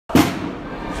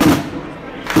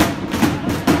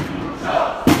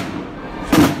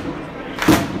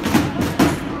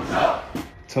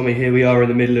Tommy, here we are in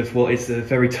the middle of what is a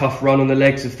very tough run on the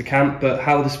legs of the camp, but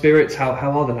how are the spirits? How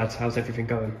are the lads? How's everything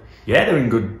going? Yeah, they're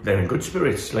in good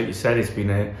spirits. Like you said, it's been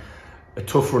a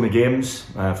tough run of games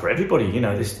for everybody. You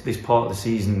know, this part of the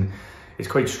season is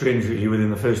quite strange, really. Within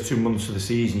the first 2 months of the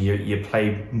season, you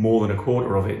play more than a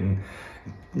quarter of it, and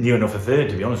near enough a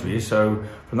third, to be honest with you. So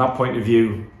from that point of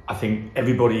view, I think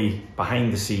everybody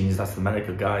behind the scenes, that's the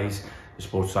medical guys, the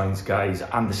sports science guys,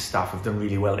 and the staff, have done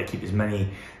really well to keep as many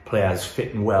players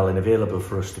fit and well and available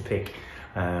for us to pick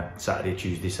Saturday,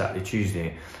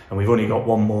 Tuesday. And we've only got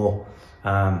one more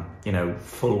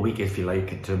full week, if you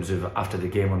like, in terms of after the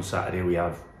game on Saturday. We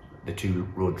have the 2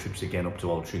 road trips again up to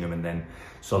Altrincham and then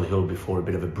Solihull before a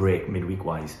bit of a break midweek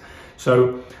wise.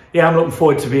 So yeah, I'm looking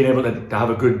forward to being able to have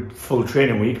a good full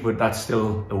training week, but that's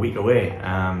still a week away.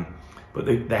 But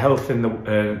the health and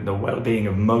the well-being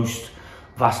of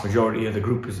vast majority of the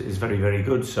group is very, very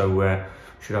good. So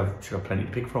should have plenty to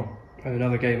pick from. And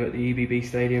another game at the EBB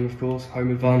Stadium, of course.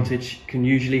 Home advantage can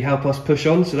usually help us push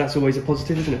on, so that's always a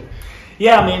positive, isn't it?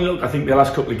 Yeah, I mean, look, I think the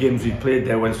last couple of games we've played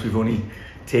there, once we've only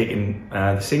taken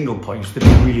the single points, they've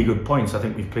been really good points. I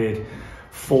think we've played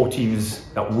 4 teams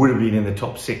that would have been in the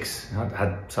top 6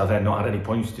 had Southend not had any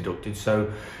points deducted.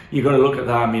 So you've got to look at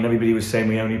that. I mean, everybody was saying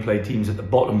we only played teams at the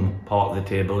bottom part of the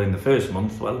table in the first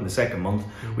month. Well, in the second month,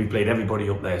 we played everybody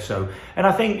up there. So, and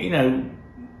I think, you know,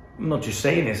 I'm not just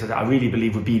saying this, I really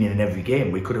believe we've been in every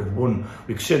game. We could have won,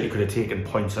 we certainly could have taken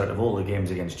points out of all the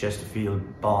games against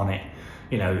Chesterfield, Barnet,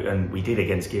 you know, and we did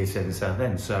against Gateshead and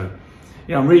Southend. So,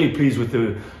 you know, I'm really pleased with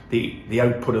the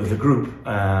output of the group.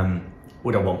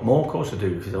 Would I want more? Of course I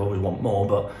do, because I always want more,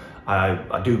 but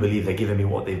I do believe they're giving me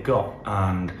what they've got,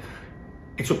 and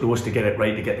it's up to us to get it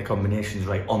right, to get the combinations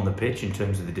right on the pitch in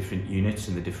terms of the different units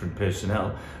and the different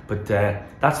personnel. But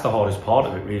that's the hardest part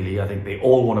of it, really. I think they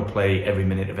all want to play every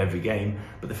minute of every game,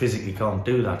 but they physically can't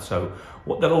do that. So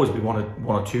there'll always be one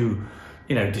or two,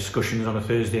 you know, discussions on a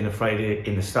Thursday and a Friday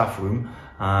in the staff room,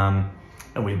 and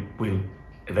we'll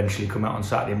eventually come out on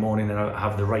Saturday morning and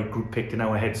have the right group picked in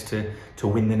our heads to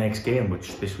win the next game,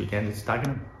 which this weekend is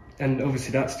Dagenham. And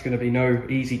obviously that's going to be no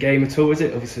easy game at all, is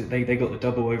it? Obviously they got the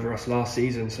double over us last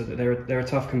season, so that they're a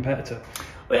tough competitor.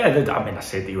 Well, yeah, I mean, I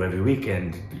say it to you every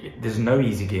weekend, there's no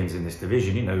easy games in this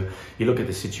division. You know, you look at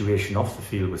the situation off the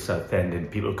field with Southend,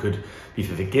 and people could be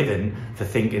forgiven for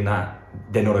thinking that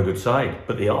they're not a good side,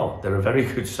 but they are. They're a very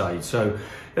good side. So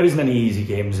there isn't any easy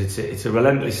games. It's a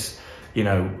relentless, you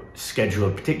know,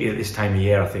 schedule, particularly at this time of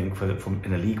year, I think, from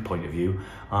in a league point of view.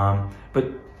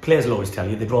 But players will always tell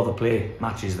you they'd rather play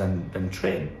matches than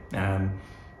train.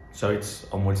 So it's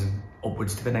onwards and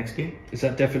upwards to the next game. Is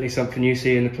that definitely something you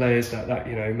see in the players, that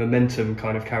you know, momentum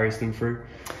kind of carries them through?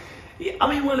 Yeah,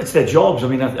 I mean, well, it's their jobs. I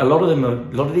mean, a lot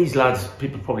of these lads,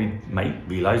 people probably might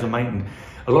realise or mightn't,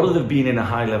 a lot of them have been in a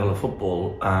high level of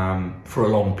football for a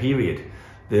long period.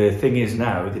 The thing is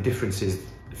now, the difference is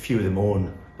a few of them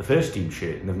own the first team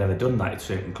shirt, and they've never done that at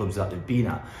certain clubs that they've been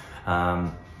at.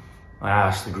 I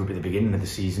asked the group at the beginning of the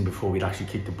season, before we'd actually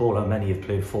kicked the ball, how many have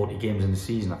played 40 games in the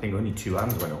season. I think only 2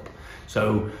 hands went up.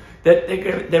 So they're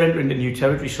entering into new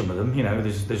territory, some of them. You know,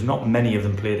 there's not many of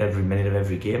them played every minute of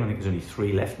every game. I think there's only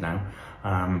 3 left now.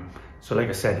 So like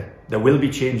I said, there will be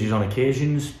changes on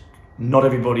occasions. Not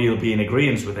everybody will be in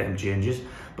agreement with them changes,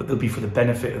 but they'll be for the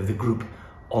benefit of the group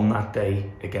on that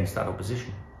day against that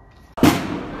opposition.